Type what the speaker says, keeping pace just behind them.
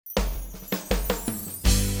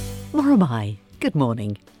Or am I? Good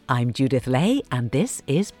morning. I'm Judith Lay and this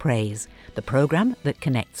is Praise, the programme that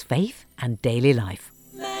connects faith and daily life.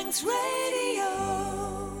 Manx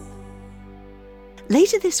Radio.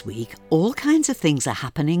 Later this week, all kinds of things are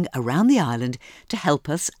happening around the island to help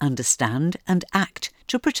us understand and act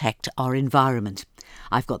to protect our environment.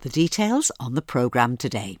 I've got the details on the programme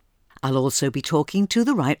today. I'll also be talking to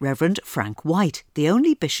the Right Reverend Frank White, the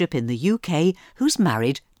only bishop in the UK who's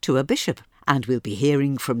married to a bishop. And we'll be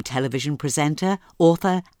hearing from television presenter,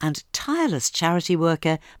 author and tireless charity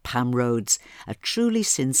worker Pam Rhodes, a truly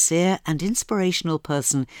sincere and inspirational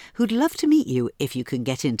person who'd love to meet you if you can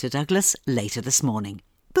get into Douglas later this morning.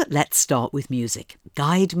 But let's start with music.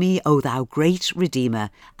 Guide Me, O Thou Great Redeemer,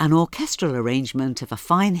 an orchestral arrangement of a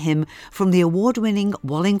fine hymn from the award-winning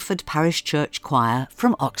Wallingford Parish Church Choir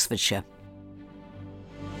from Oxfordshire.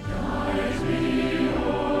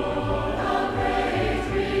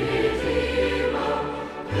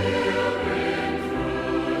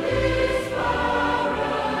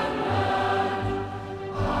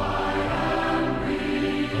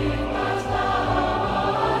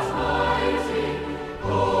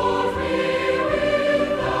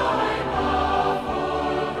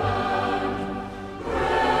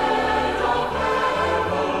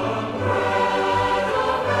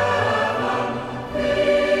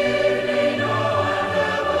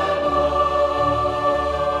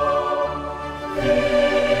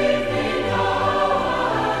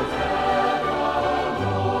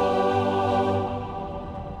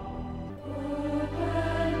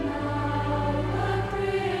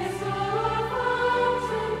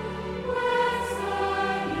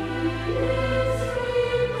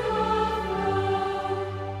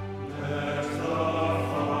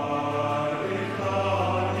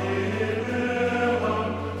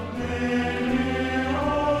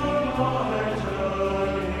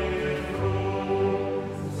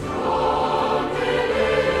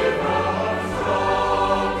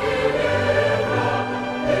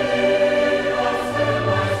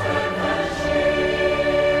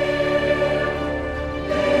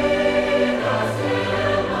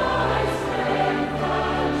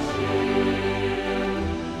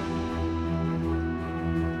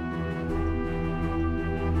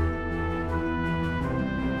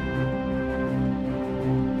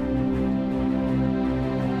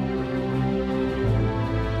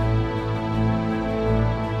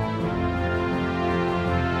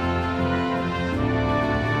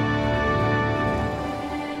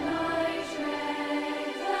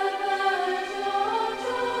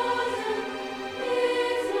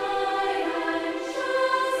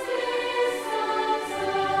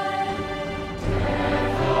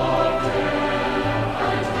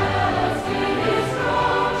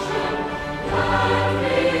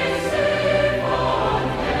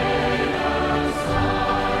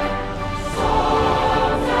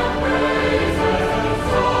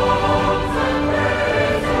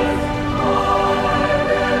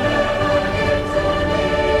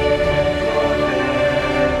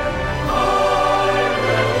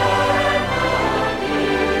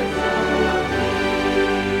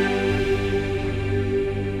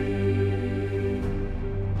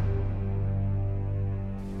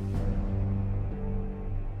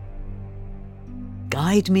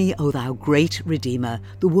 Guide Me, O Thou Great Redeemer,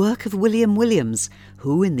 the work of William Williams,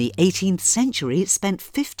 who in the 18th century spent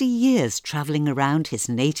 50 years travelling around his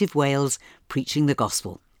native Wales preaching the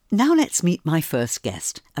gospel. Now let's meet my first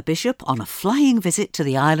guest, a bishop on a flying visit to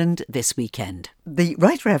the island this weekend. The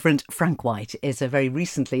Right Reverend Frank White is a very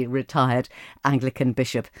recently retired Anglican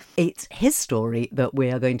bishop. It's his story that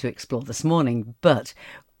we are going to explore this morning, but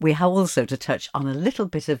we have also to touch on a little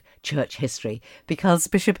bit of church history, because,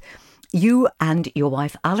 Bishop, you and your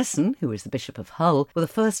wife Alison, who is the Bishop of Hull, were the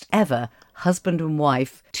first ever husband and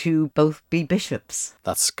wife to both be bishops.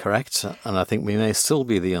 That's correct, and I think we may still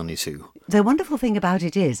be the only two. The wonderful thing about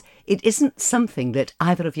it is, it isn't something that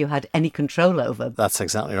either of you had any control over. That's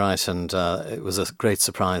exactly right, and it was a great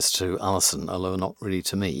surprise to Alison, although not really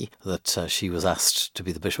to me, that she was asked to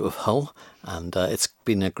be the Bishop of Hull, and it's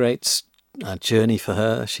been a great journey for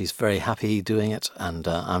her. She's very happy doing it, and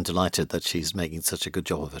I'm delighted that she's making such a good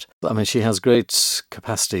job of it. I mean, she has great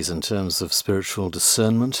capacities in terms of spiritual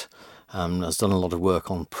discernment, has done a lot of work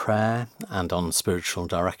on prayer and on spiritual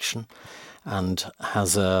direction, and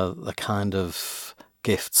has the kind of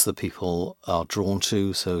gifts that people are drawn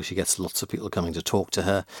to, so she gets lots of people coming to talk to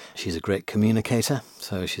her. She's a great communicator,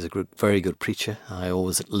 so she's a very good preacher. I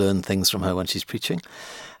always learn things from her when she's preaching,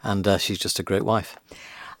 and she's just a great wife.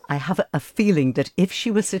 I have a feeling that if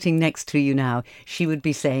she was sitting next to you now, she would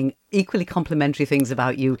be saying, equally complementary things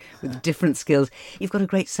about you with different skills. You've got a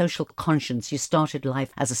great social conscience. You started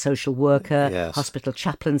life as a social worker. Yes. Hospital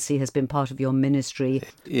chaplaincy has been part of your ministry.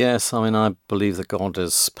 Yes, I mean, I believe that God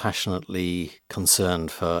is passionately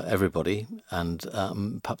concerned for everybody, and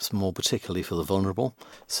perhaps more particularly for the vulnerable.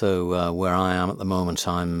 So where I am at the moment,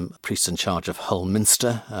 I'm priest in charge of Hull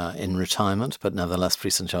Minster in retirement, but nevertheless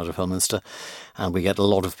priest in charge of Hull Minster. And we get a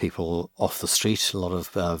lot of people off the street, a lot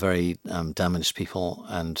of very damaged people,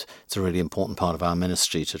 and it's a really important part of our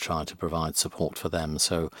ministry to try to provide support for them.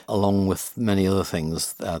 So along with many other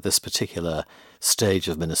things, this particular stage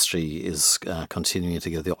of ministry is continuing to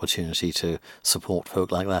give the opportunity to support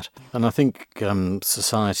folk like that. And I think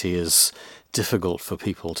society is difficult for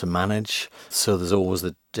people to manage, so there's always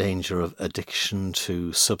the danger of addiction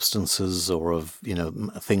to substances or of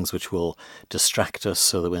things which will distract us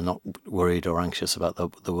so that we're not worried or anxious about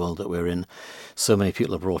the world that we're in. So many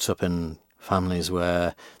people are brought up in families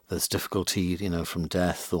where there's difficulty, from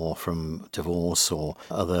death or from divorce or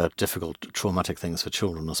other difficult traumatic things for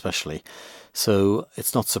children especially. So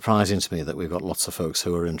it's not surprising to me that we've got lots of folks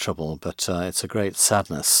who are in trouble, but it's a great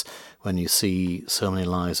sadness when you see so many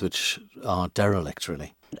lives which are derelict,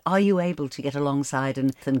 really. Are you able to get alongside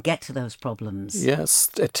and get to those problems? Yes,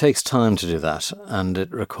 it takes time to do that, and it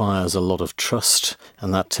requires a lot of trust,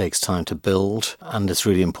 and that takes time to build. And it's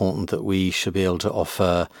really important that we should be able to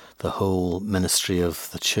offer the whole ministry of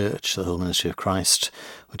the church, the whole ministry of Christ,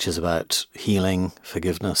 which is about healing,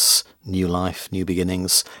 forgiveness, new life, new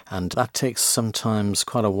beginnings. And that takes sometimes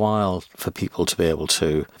quite a while for people to be able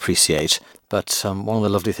to appreciate. But one of the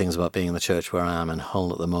lovely things about being in the church where I am in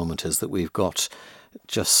Hull at the moment is that we've got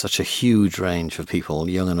just such a huge range of people,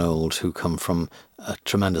 young and old, who come from a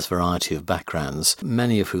tremendous variety of backgrounds,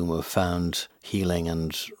 many of whom have found healing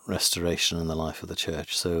and restoration in the life of the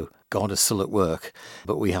church. So God is still at work,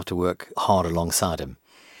 but we have to work hard alongside him.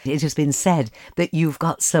 It has been said that you've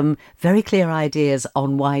got some very clear ideas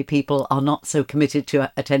on why people are not so committed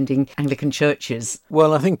to attending Anglican churches.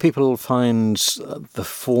 Well, I think people find the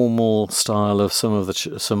formal style of some of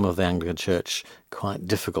the Anglican Church quite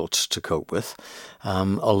difficult to cope with.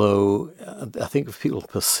 Although I think if people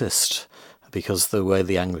persist, because the way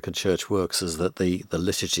the Anglican Church works is that the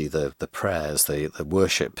liturgy, the prayers, the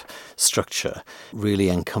worship structure really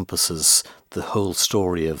encompasses the whole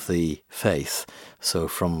story of the faith. So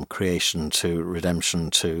from creation to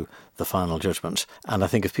redemption to the final judgment. And I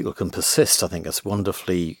think if people can persist, I think it's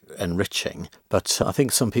wonderfully enriching. But I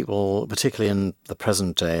think some people, particularly in the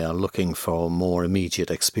present day, are looking for more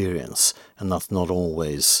immediate experience, and that's not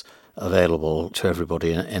always available to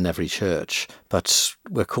everybody in every church. But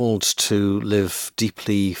we're called to live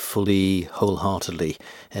deeply, fully, wholeheartedly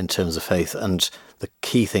in terms of faith. And the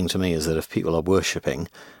key thing to me is that if people are worshipping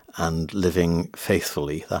and living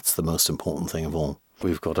faithfully, that's the most important thing of all.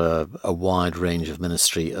 We've got a wide range of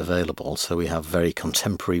ministry available. So we have very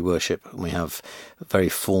contemporary worship, and we have very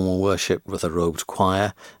formal worship with a robed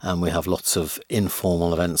choir, and we have lots of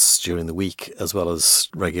informal events during the week, as well as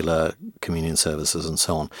regular communion services and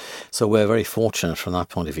so on. So we're very fortunate from that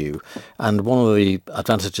point of view. And one of the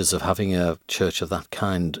advantages of having a church of that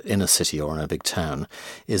kind in a city or in a big town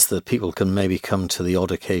is that people can maybe come to the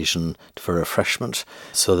odd occasion for refreshment,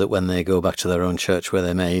 so that when they go back to their own church where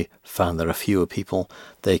they may find there are fewer people,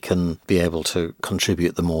 they can be able to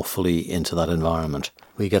contribute the more fully into that environment.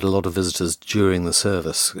 We get a lot of visitors during the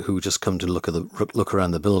service who just come to look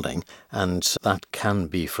around the building, and that can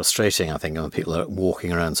be frustrating, I think, when people are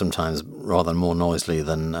walking around sometimes rather more noisily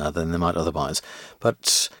than they might otherwise.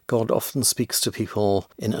 But God often speaks to people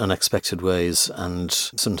in unexpected ways and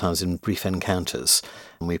sometimes in brief encounters.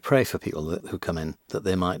 And we pray for people who come in that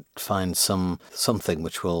they might find something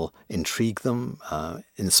which will intrigue them,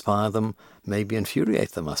 inspire them, maybe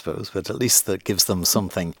infuriate them, I suppose, but at least that gives them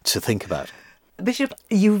something to think about. Bishop,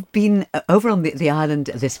 you've been over on the island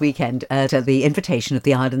this weekend at the invitation of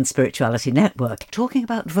the Island Spirituality Network, talking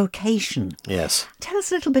about vocation. Yes. Tell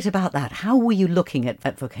us a little bit about that. How were you looking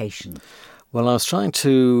at vocation? Well, I was trying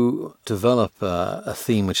to develop a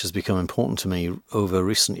theme which has become important to me over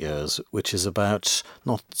recent years, which is about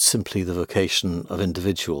not simply the vocation of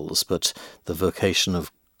individuals, but the vocation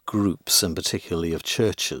of groups, and particularly of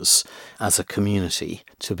churches, as a community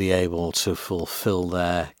to be able to fulfill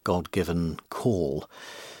their God-given call.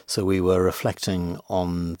 So we were reflecting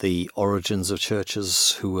on the origins of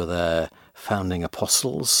churches, who were their founding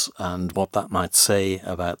apostles and what that might say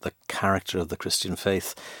about the character of the Christian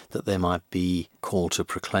faith that they might be called to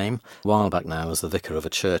proclaim. A while back now, I was the vicar of a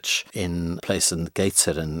church in a place in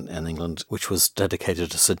Gateshead in England, which was dedicated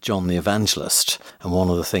to St. John the Evangelist. And one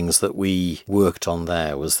of the things that we worked on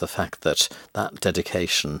there was the fact that that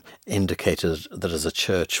dedication indicated that as a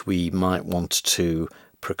church we might want to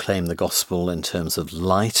proclaim the gospel in terms of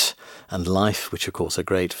light and life, which of course are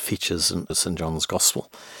great features in St. John's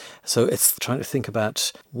Gospel. So it's trying to think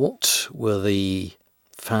about what were the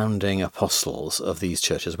founding apostles of these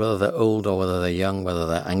churches, whether they're old or whether they're young, whether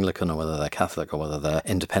they're Anglican or whether they're Catholic or whether they're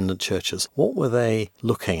independent churches. What were they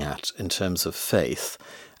looking at in terms of faith,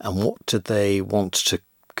 and what did they want to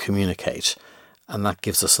communicate? And that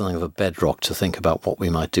gives us something of a bedrock to think about what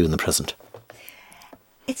we might do in the present.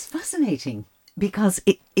 It's fascinating because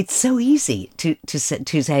it's so easy to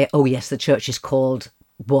say, oh yes, the church is called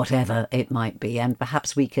whatever it might be, and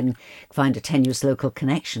perhaps we can find a tenuous local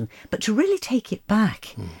connection, but to really take it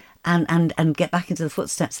back and get back into the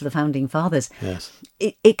footsteps of the founding fathers, yes,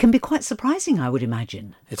 it can be quite surprising, I would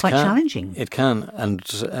imagine. Quite challenging. It can, and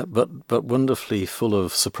but wonderfully full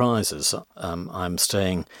of surprises. I'm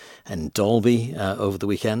staying in Dalby over the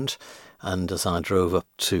weekend, and as I drove up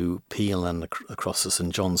to Peel and across to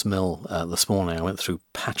St John's Mill this morning, I went through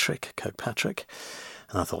Kirkpatrick,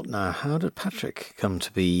 and I thought, now, how did Patrick come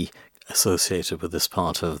to be associated with this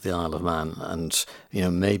part of the Isle of Man? And,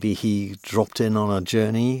 maybe he dropped in on a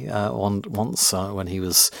journey once when he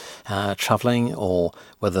was travelling, or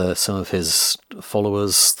whether some of his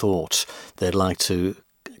followers thought they'd like to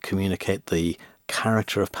communicate the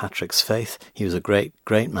character of Patrick's faith. He was a great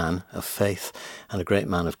man of faith and a great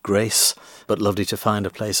man of grace, but lovely to find a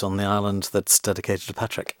place on the island that's dedicated to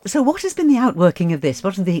Patrick. So what has been the outworking of this?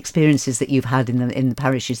 What are the experiences that you've had in the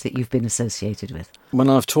parishes that you've been associated with? When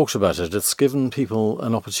I've talked about it, it's given people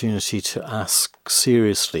an opportunity to ask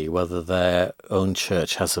seriously whether their own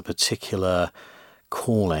church has a particular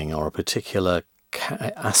calling or a particular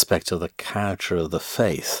aspect of the character of the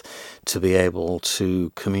faith to be able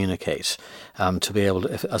to communicate, to be able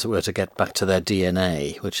to, as it were, to get back to their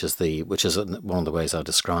DNA, which is one of the ways I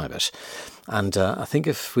describe it. And I think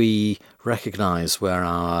if we recognise where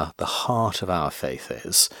the heart of our faith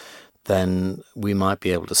is, then we might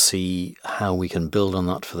be able to see how we can build on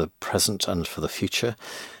that for the present and for the future.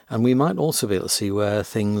 And we might also be able to see where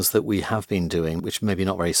things that we have been doing, which may be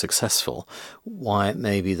not very successful, why it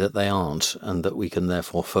may be that they aren't, and that we can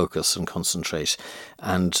therefore focus and concentrate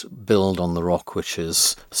and build on the rock which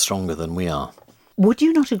is stronger than we are. Would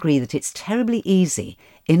you not agree that it's terribly easy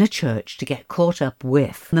in a church to get caught up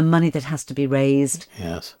with the money that has to be raised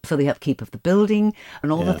yes, for the upkeep of the building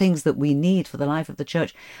and all yes, the things that we need for the life of the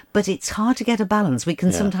church? But it's hard to get a balance. We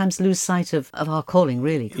can sometimes lose sight of our calling,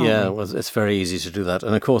 really, can't we? Well, it's very easy to do that.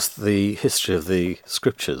 And of course, the history of the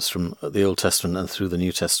scriptures from the Old Testament and through the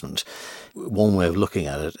New Testament, one way of looking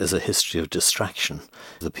at it is a history of distraction.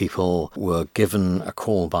 The people were given a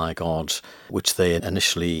call by God, which they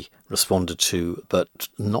initially responded to, but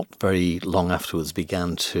not very long afterwards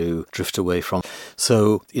began to drift away from.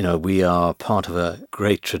 So, we are part of a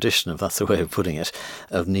great tradition, if that's the way of putting it,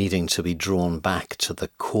 of needing to be drawn back to the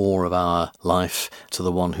core of our life, to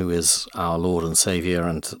the one who is our Lord and Saviour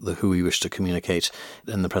and who we wish to communicate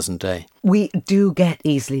in the present day. We do get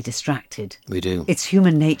easily distracted. We do. It's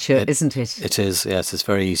human nature, isn't it? It is, yes. It's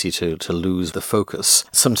very easy to lose the focus.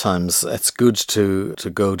 Sometimes it's good to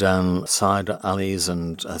go down side alleys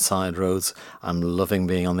and side roads. I'm loving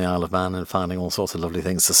being on the Isle of Man and finding all sorts of lovely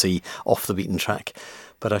things to see off the beaten track.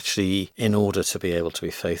 But actually, in order to be able to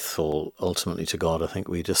be faithful ultimately to God, I think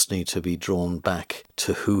we just need to be drawn back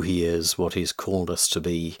to who He is, what He's called us to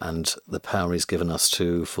be, and the power He's given us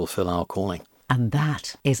to fulfil our calling. And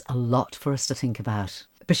that is a lot for us to think about.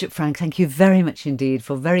 Bishop Frank, thank you very much indeed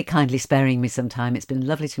for very kindly sparing me some time. It's been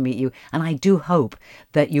lovely to meet you, and I do hope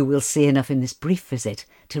that you will see enough in this brief visit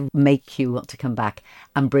to make you want to come back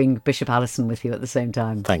and bring Bishop Allison with you at the same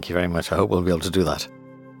time. Thank you very much. I hope we'll be able to do that.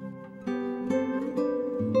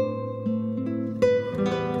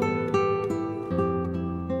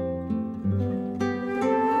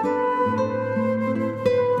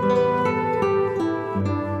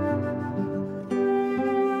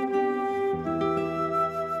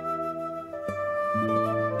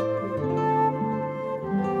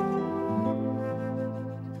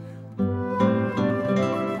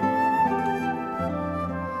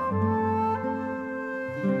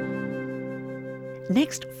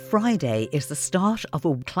 Next Friday is the start of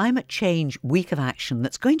a climate change week of action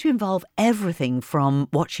that's going to involve everything from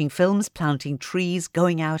watching films, planting trees,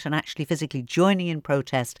 going out and actually physically joining in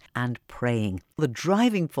protest and praying. The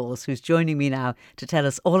driving force who's joining me now to tell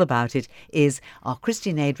us all about it is our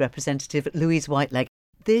Christian Aid representative, Louise Whiteleg.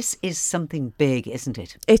 This is something big, isn't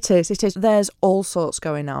it? It is. There's all sorts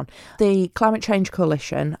going on. The Climate Change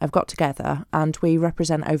Coalition have got together and we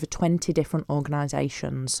represent over 20 different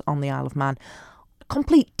organisations on the Isle of Man. A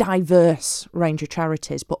complete diverse range of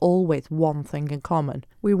charities, but all with one thing in common.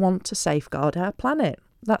 We want to safeguard our planet.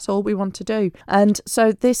 That's all we want to do. And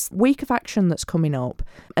so this week of action that's coming up,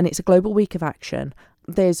 and it's a global week of action,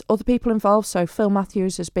 there's other people involved. So Phil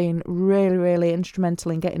Matthews has been really, really instrumental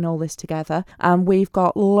in getting all this together. And we've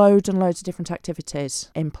got loads and loads of different activities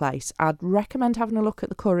in place. I'd recommend having a look at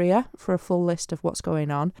the Courier for a full list of what's going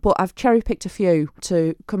on. But I've cherry-picked a few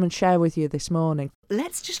to come and share with you this morning.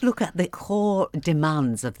 Let's just look at the core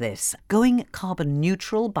demands of this. Going carbon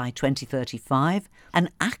neutral by 2035, an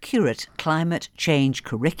accurate climate change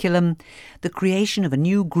curriculum, the creation of a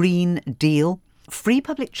new Green Deal, free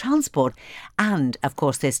public transport, and, of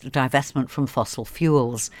course, this divestment from fossil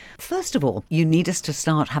fuels. First of all, you need us to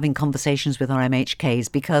start having conversations with our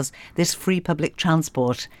MHKs because this free public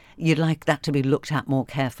transport, you'd like that to be looked at more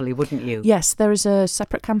carefully, wouldn't you? Yes, there is a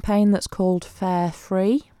separate campaign that's called Fare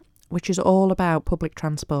Free, which is all about public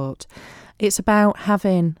transport. It's about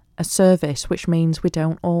having a service, which means we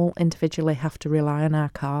don't all individually have to rely on our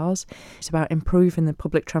cars. It's about improving the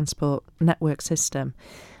public transport network system.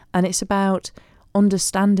 And it's about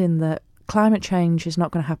understanding that climate change is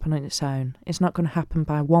not going to happen on its own. It's not going to happen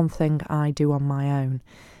by one thing I do on my own.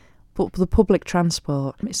 But the public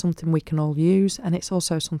transport is something we can all use, and it's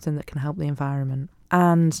also something that can help the environment.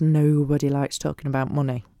 And nobody likes talking about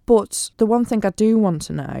money. But the one thing I do want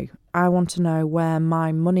to know, I want to know where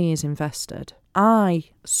my money is invested. I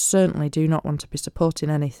certainly do not want to be supporting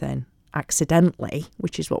anything accidentally,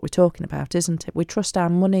 which is what we're talking about, isn't it? We trust our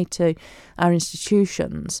money to our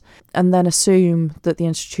institutions and then assume that the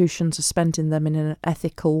institutions are spending them in an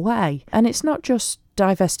ethical way. And it's not just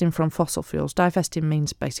divesting from fossil fuels. Divesting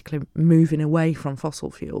means basically moving away from fossil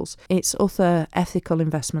fuels. It's other ethical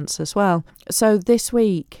investments as well. So this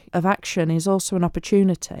week of action is also an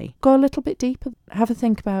opportunity. Go a little bit deeper. Have a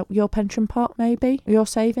think about your pension pot maybe, your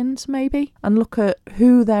savings maybe, and look at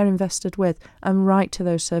who they're invested with and write to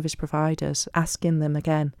those service providers asking them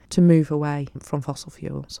again to move away from fossil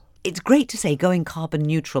fuels. It's great to say going carbon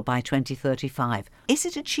neutral by 2035. Is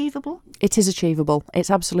it achievable? It is achievable.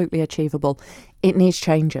 It's absolutely achievable. It needs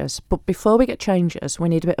changes. But before we get changes, we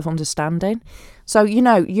need a bit of understanding. So,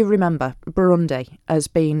 you remember Burundi has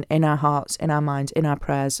been in our hearts, in our minds, in our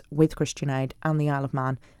prayers with Christian Aid and the Isle of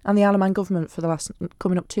Man and the Isle of Man government for the last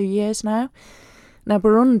coming up 2 years now. Now,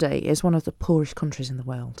 Burundi is one of the poorest countries in the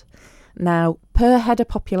world. Now, per head of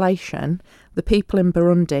population, the people in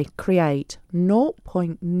Burundi create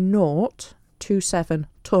 0.027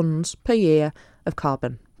 tonnes per year of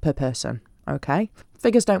carbon per person, okay?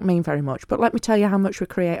 Figures don't mean very much, but let me tell you how much we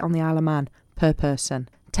create on the Isle of Man per person.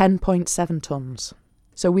 10.7 tonnes.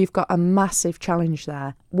 So we've got a massive challenge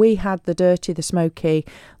there. We had the dirty, the smoky,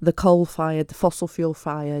 the coal-fired, the fossil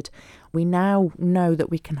fuel-fired. We now know that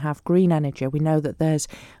we can have green energy. We know that there's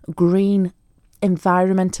green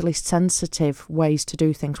environmentally sensitive ways to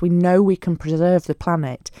do things. We know we can preserve the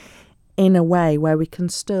planet in a way where we can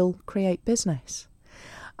still create business.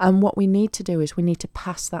 And what we need to do is we need to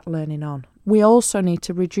pass that learning on. We also need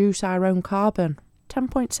to reduce our own carbon.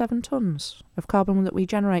 10.7 tonnes of carbon that we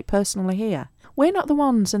generate personally here. We're not the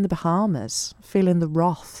ones in the Bahamas feeling the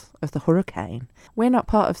wrath of the hurricane. We're not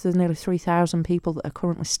part of the nearly 3,000 people that are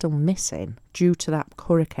currently still missing due to that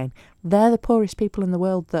hurricane. They're the poorest people in the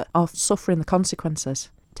world that are suffering the consequences.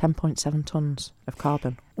 10.7 tonnes of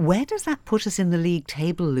carbon. Where does that put us in the league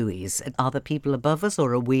table, Louise? Are the people above us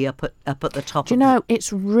or are we up at the top? Do you know,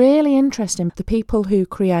 it's really interesting. The people who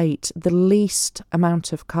create the least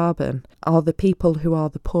amount of carbon are the people who are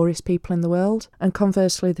the poorest people in the world. And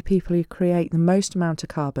conversely, the people who create the most amount of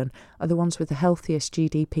carbon are the ones with the healthiest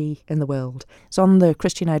GDP in the world. It's on the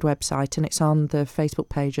Christian Aid website and it's on the Facebook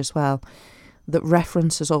page as well, that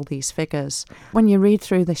references all these figures. When you read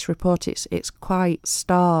through this report, it's quite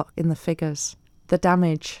stark in the figures. The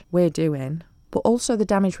damage we're doing but also the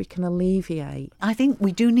damage we can alleviate. I think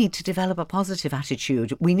we do need to develop a positive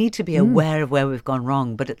attitude. We need to be aware of where we've gone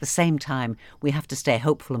wrong, but at the same time, we have to stay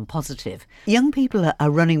hopeful and positive. Young people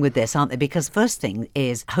are running with this, aren't they? Because first thing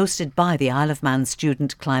is hosted by the Isle of Man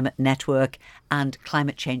Student Climate Network and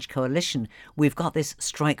Climate Change Coalition. We've got this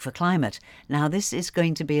Strike for Climate. Now, this is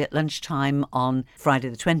going to be at lunchtime on Friday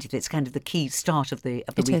the 20th. It's kind of the key start of the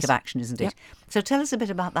week of action, isn't it? Yep. So tell us a bit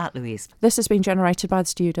about that, Louise. This has been generated by the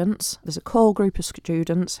students. There's a core group of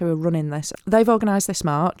students who are running this. They've organised this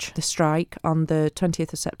march, the strike, on the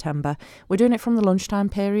 20th of September. We're doing it from the lunchtime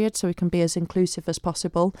period so we can be as inclusive as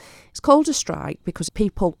possible. It's called a strike because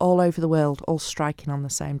people all over the world all striking on the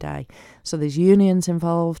same day. So there's unions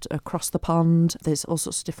involved across the pond. There's all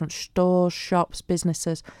sorts of different stores, shops,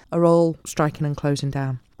 businesses are all striking and closing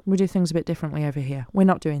down. We do things a bit differently over here. We're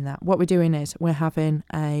not doing that. What we're doing is we're having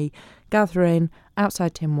a gathering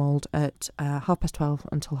outside Tynwald at 12:30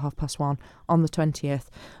 until 1:30 on the 20th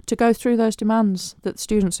to go through those demands that the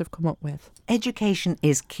students have come up with. Education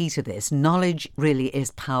is key to this. Knowledge really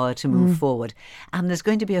is power to move forward. And there's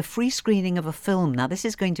going to be a free screening of a film. Now, this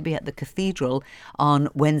is going to be at the Cathedral on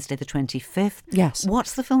Wednesday the 25th. Yes.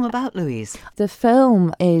 What's the film about, Louise? The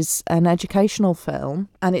film is an educational film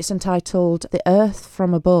and it's entitled The Earth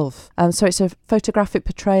from Above. So it's a photographic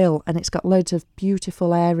portrayal and it's got loads of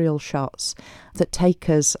beautiful aerial shots that take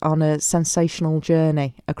us on a sensational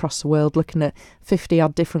journey across the world, looking at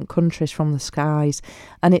 50-odd different countries from the skies.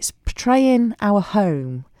 And it's portraying our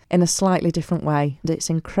home in a slightly different way. It's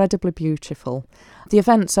incredibly beautiful. The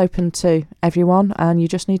event's open to everyone and you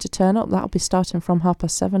just need to turn up. That'll be starting from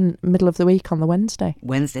 7:30, middle of the week on the Wednesday.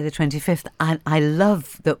 Wednesday the 25th. And I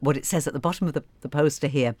love what it says at the bottom of the poster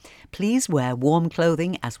here. Please wear warm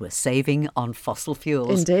clothing as we're saving on fossil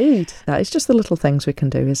fuels. Indeed. That is just the little things we can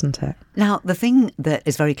do, isn't it? Now, the thing that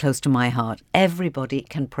is very close to my heart, everybody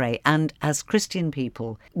can pray. And as Christian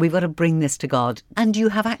people, we've got to bring this to God. And you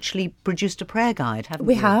have actually produced a prayer guide, haven't you?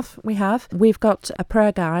 We have. We've got a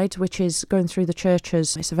prayer guide which is going through the churches.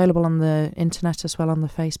 It's available on the internet as well on the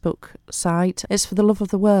Facebook site. It's for the love of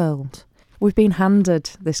the world. We've been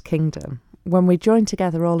handed this kingdom. When we join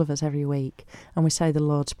together, all of us, every week, and we say the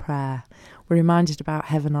Lord's Prayer, we're reminded about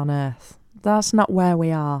heaven on earth. That's not where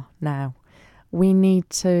we are now. We need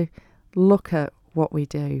to look at what we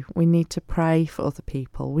do. We need to pray for other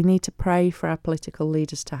people. We need to pray for our political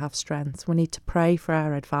leaders to have strength. We need to pray for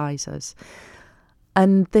our advisors.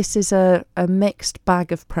 And this is a mixed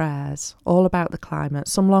bag of prayers, all about the climate,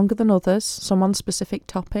 some longer than others, some on specific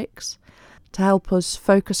topics, to help us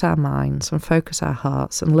focus our minds and focus our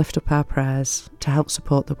hearts and lift up our prayers to help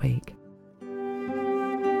support the week.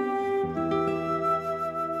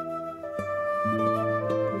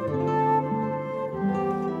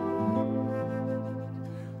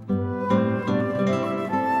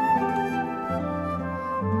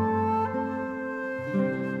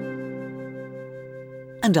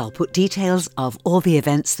 And I'll put details of all the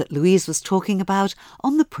events that Louise was talking about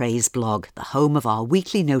on the Praise blog, the home of our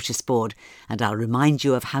weekly notice board, and I'll remind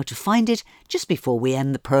you of how to find it just before we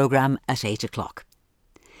end the programme at 8 o'clock.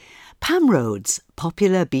 Pam Rhodes,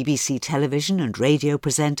 popular BBC television and radio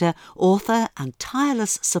presenter, author and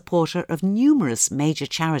tireless supporter of numerous major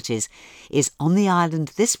charities, is on the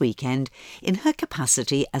island this weekend in her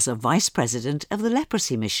capacity as a Vice President of the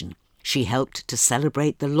Leprosy Mission. She helped to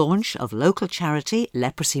celebrate the launch of local charity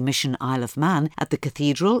Leprosy Mission Isle of Man at the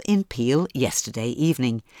Cathedral in Peel yesterday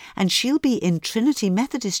evening, and she'll be in Trinity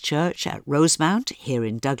Methodist Church at Rosemount here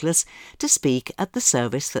in Douglas to speak at the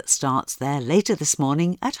service that starts there later this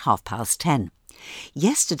morning at 10:30.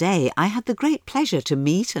 Yesterday I had the great pleasure to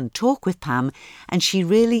meet and talk with Pam, and she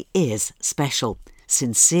really is special,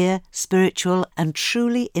 sincere, spiritual and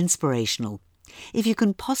truly inspirational. If you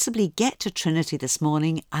can possibly get to Trinity this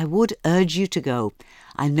morning, I would urge you to go.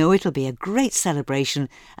 I know it'll be a great celebration,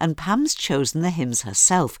 and Pam's chosen the hymns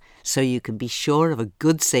herself, so you can be sure of a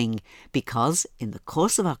good sing, because in the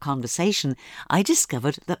course of our conversation, I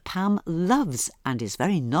discovered that Pam loves and is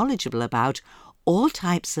very knowledgeable about all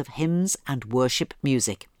types of hymns and worship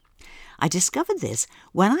music. I discovered this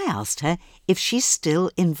when I asked her if she's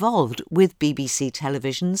still involved with BBC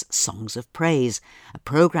Television's Songs of Praise, a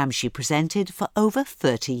programme she presented for over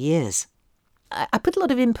 30 years. I put a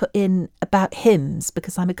lot of input in about hymns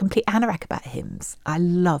because I'm a complete anorak about hymns. I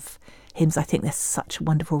love hymns. I think they're such a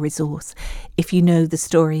wonderful resource. If you know the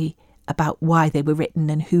story about why they were written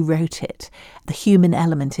and who wrote it, the human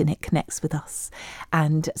element in it connects with us.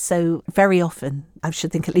 And so very often, I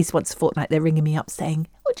should think at least once a fortnight, they're ringing me up saying,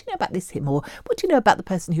 what do you know about this hymn? Or what do you know about the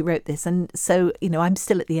person who wrote this? And so, I'm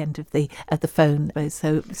still at the end of the phone.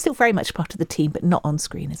 So still very much part of the team, but not on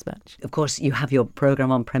screen as much. Of course, you have your programme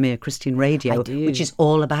on Premier Christian Radio, which is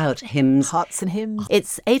all about hymns. Hearts and hymns.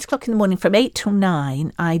 It's 8 o'clock in the morning from 8 till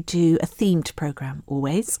 9. I do a themed programme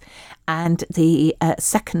always. And the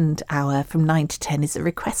second hour from 9 to 10 is a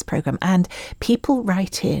request programme. And people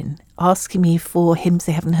write in asking me for hymns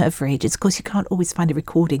they haven't heard for ages. Of course, you can't always find a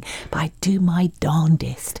recording, but I do my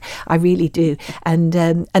darndest. I really do. And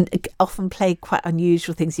often play quite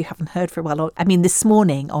unusual things you haven't heard for a while. I mean, this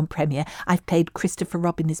morning on Premier, I've played Christopher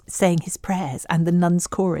Robin saying his prayers and the Nuns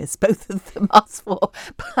Chorus, both of them asked for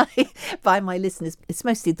by my listeners. It's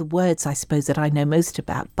mostly the words, I suppose, that I know most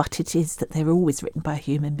about, but it is that they're always written by a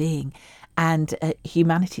human being. And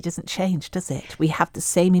humanity doesn't change, does it? We have the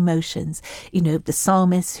same emotions. The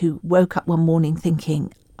psalmist who woke up one morning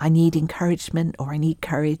thinking, I need encouragement, or I need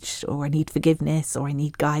courage, or I need forgiveness, or I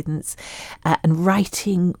need guidance, and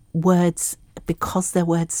writing words because they're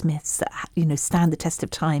wordsmiths that stand the test of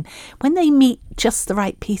time. When they meet just the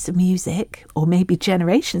right piece of music, or maybe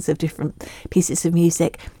generations of different pieces of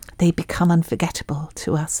music, they become unforgettable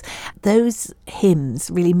to us. Those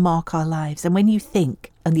hymns really mark our lives. And when you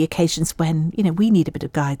think on the occasions when, we need a bit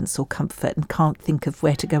of guidance or comfort and can't think of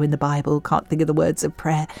where to go in the Bible, can't think of the words of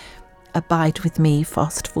prayer, abide with me,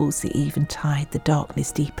 fast falls the eventide, the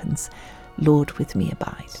darkness deepens, Lord with me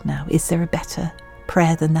abide. Now, is there a better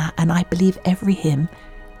prayer than that? And I believe every hymn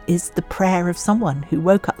is the prayer of someone who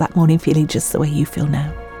woke up that morning feeling just the way you feel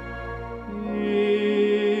now.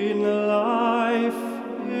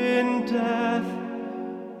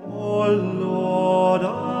 O Lord,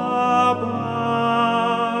 abide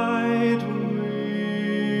with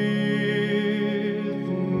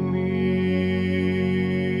me.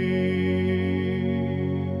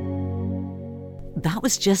 That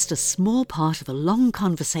was just a small part of a long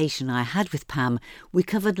conversation I had with Pam. We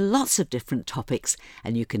covered lots of different topics,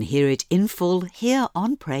 and you can hear it in full here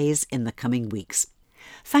on Praise in the coming weeks.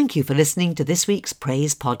 Thank you for listening to this week's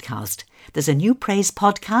Praise podcast. There's a new Praise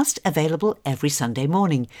podcast available every Sunday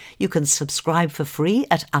morning. You can subscribe for free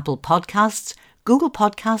at Apple Podcasts, Google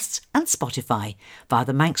Podcasts and Spotify via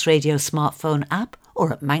the Manx Radio smartphone app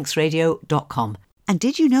or at manxradio.com. And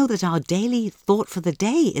did you know that our daily Thought for the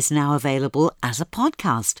Day is now available as a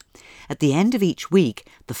podcast? At the end of each week,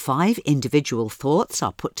 the 5 individual thoughts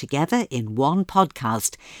are put together in one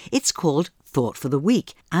podcast. It's called Thought for the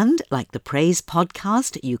Week, and like the Praise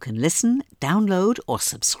podcast, you can listen, download or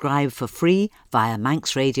subscribe for free via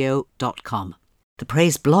manxradio.com. The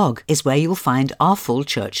Praise blog is where you'll find our full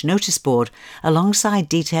church notice board, alongside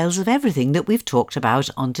details of everything that we've talked about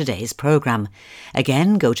on today's programme.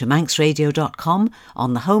 Again, go to manxradio.com,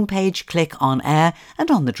 on the homepage click on air,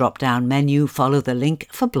 and on the drop-down menu follow the link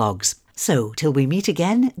for blogs. So, till we meet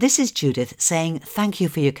again, this is Judith saying thank you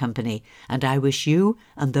for your company, and I wish you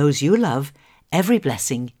and those you love every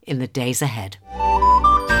blessing in the days ahead.